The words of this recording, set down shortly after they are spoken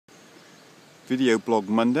Video blog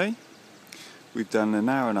Monday. We've done an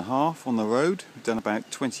hour and a half on the road. We've done about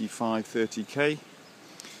 25-30k.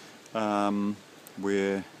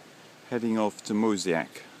 We're heading off to Mosiak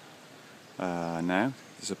now.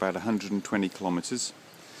 It's about 120 kilometers.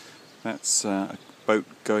 That's a boat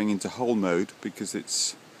going into hull mode because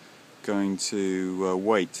it's going to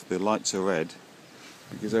wait. The lights are red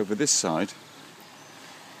because over this side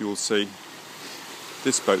you'll see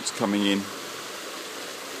this boat's coming in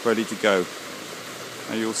ready to go.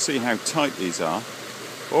 Now you'll see how tight these are.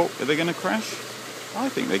 Oh, are they going to crash? I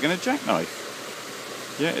think they're going to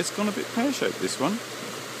jackknife. Yeah, it's gone a bit pear-shaped, this one.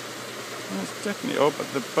 That's definitely. Oh,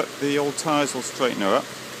 but the old tyres will straighten her up.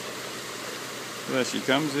 There she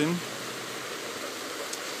comes in.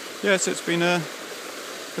 Yeah, so it's been a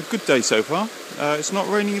good day so far. It's not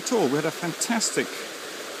raining at all. We had a fantastic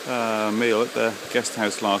meal at the guest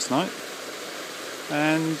house last night,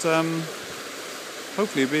 and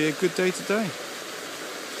hopefully it'll be a good day today.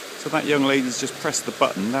 So that young lady's just pressed the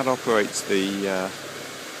button that operates the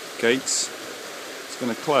gates. It's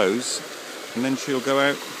going to close, and then she'll go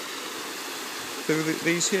out through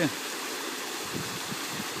these here.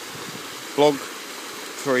 Vlog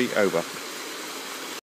 3 over.